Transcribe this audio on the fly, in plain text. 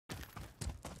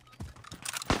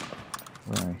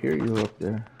I hear you up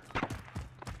there.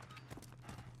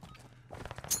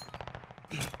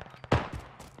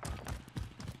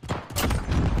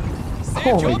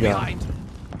 Oh my God.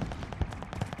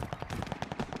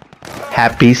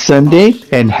 Happy Sunday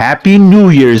and Happy New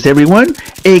Year's, everyone.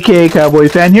 AKA Cowboy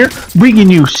Fan here, bringing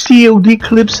you COD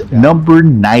clips number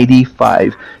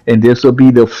 95. And this will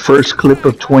be the first clip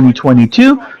of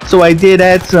 2022. So I did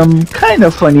add some kind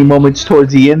of funny moments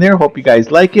towards the end there. Hope you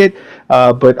guys like it.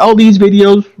 But all these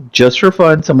videos, just for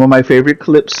fun, some of my favorite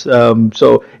clips.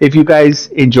 So if you guys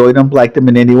enjoyed them, like them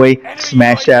in any way,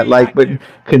 smash that like button.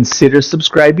 Consider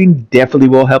subscribing. Definitely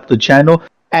will help the channel.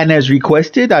 And as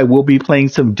requested, I will be playing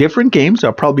some different games.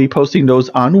 I'll probably be posting those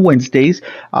on Wednesdays.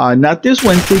 Not this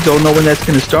Wednesday. Don't know when that's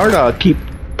going to start. I'll keep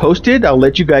posted. I'll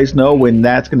let you guys know when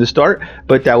that's going to start.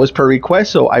 But that was per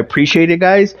request, so I appreciate it,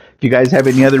 guys. If you guys have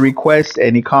any other requests,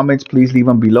 any comments, please leave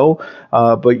them below.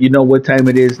 But you know what time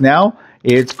it is now.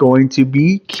 It's going to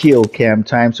be kill cam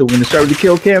time. So we're going to start with the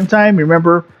kill cam time.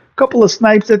 Remember, a couple of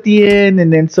snipes at the end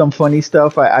and then some funny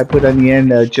stuff I put on the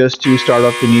end just to start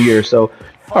off the new year. So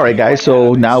alright guys,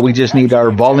 so now we just need our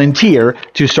volunteer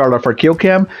to start off our kill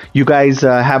cam. You guys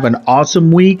have an awesome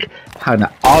week, have an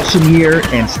awesome year,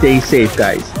 and stay safe,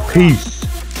 guys. Peace.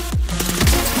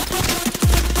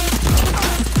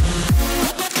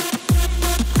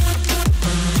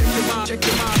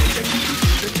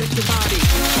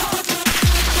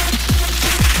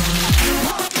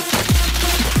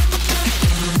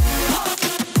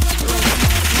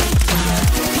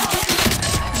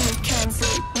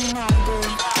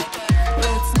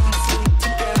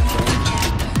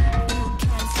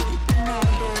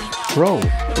 Bro,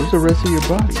 where's the rest of your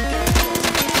body?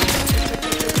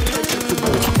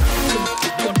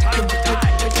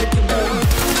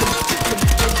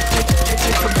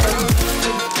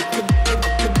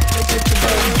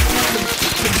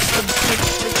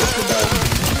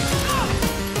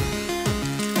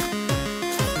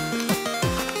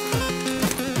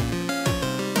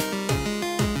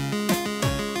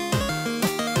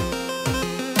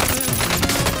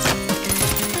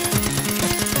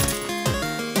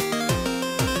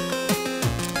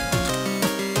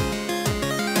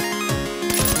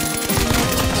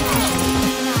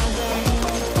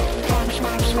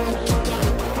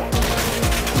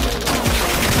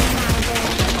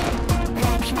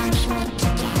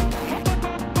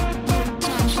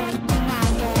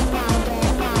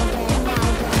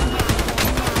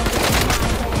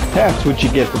 That's what you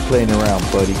get for playing around,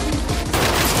 buddy.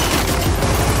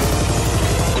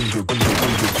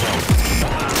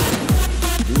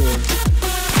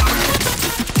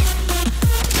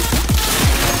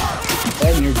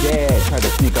 And your dad tried to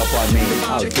sneak up on me.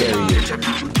 How dare you?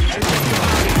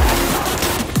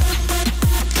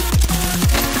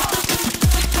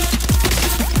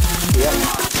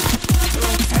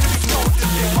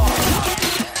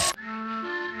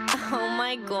 Oh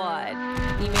my God.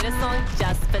 You made a song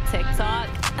just for TikTok?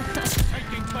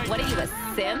 What are you, a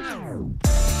simp?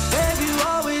 Baby, you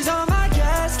always on my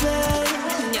gas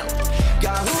lane. No.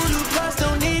 Got Hulu Plus,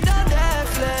 don't need no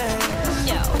Netflix.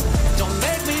 No. Don't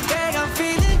make me beg, I'm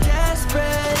feeling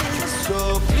desperate.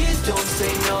 So please don't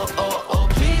say no, oh, oh,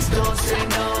 please don't say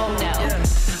no. No.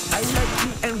 I like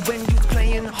you and when you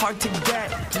playing hard to get.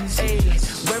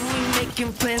 Ayy, when we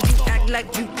making plans, you act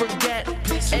like you forget.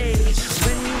 Ayy,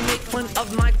 when you make fun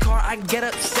of my car, I get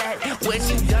upset. When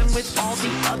you done with all the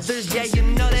others, yeah, you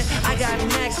know that I got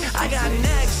next, I got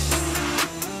next.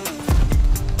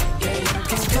 Yeah, you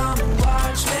can come and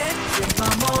watch me, drink my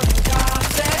morning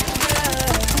coffee,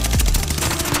 yeah.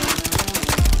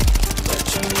 But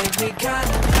you make me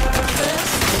kinda nervous,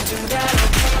 you do that on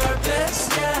purpose,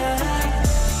 yeah.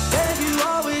 Baby, you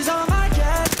always on my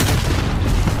gas.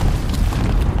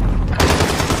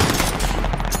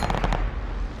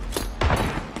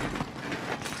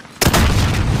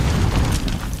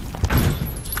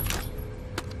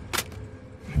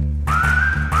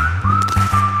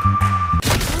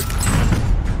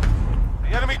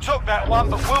 Took that one,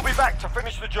 but we'll be back to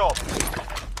finish the job.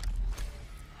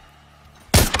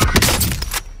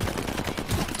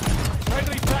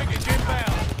 Friendly package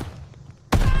inbound.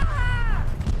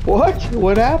 What?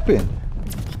 What happened?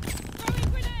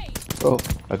 Oh,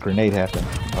 a grenade happened.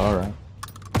 All right.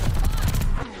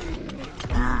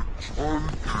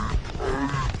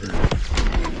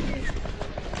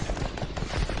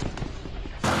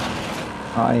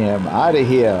 I am out of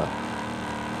here.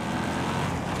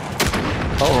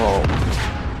 Oh.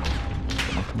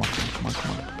 Come on, come on, come on,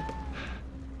 come on.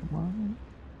 Come on.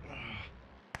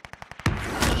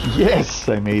 Yes,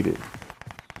 I made it.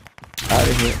 Out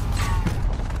of here.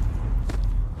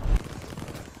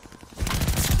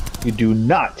 You do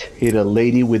not hit a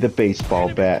lady with a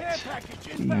baseball bat.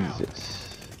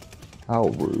 Jesus. How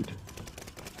rude.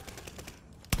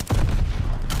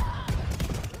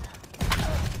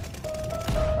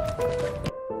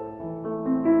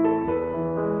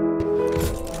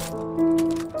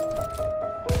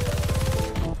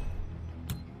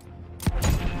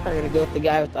 I'm gonna go with the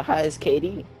guy with the highest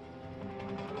KD.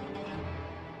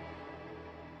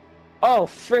 Oh,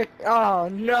 frick. Oh,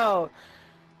 no.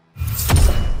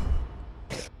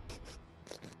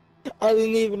 I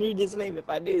didn't even read his name. If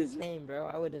I knew his name, bro,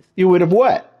 I would have. You would have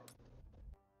what?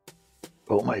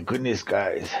 Oh my goodness,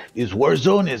 guys. This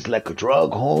Warzone is like a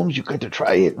drug, Holmes. You got to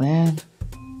try it, man.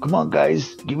 Come on,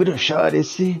 guys. Give it a shot,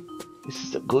 see? This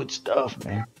is the good stuff,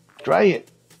 man. Try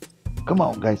it. Come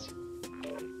on, guys.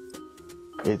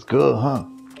 It's good, huh?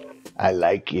 I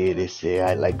like it, see.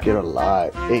 I like it a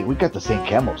lot. Hey, we got the same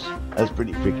camos. That's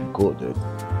pretty freaking cool, dude.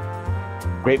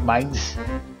 Great minds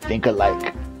think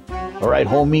alike. Alright,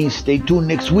 homies, stay tuned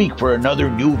next week for another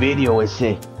new video,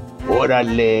 ese.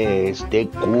 Órale, stay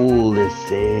cool,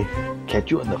 ese. Catch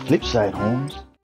you on the flip side, Holmes.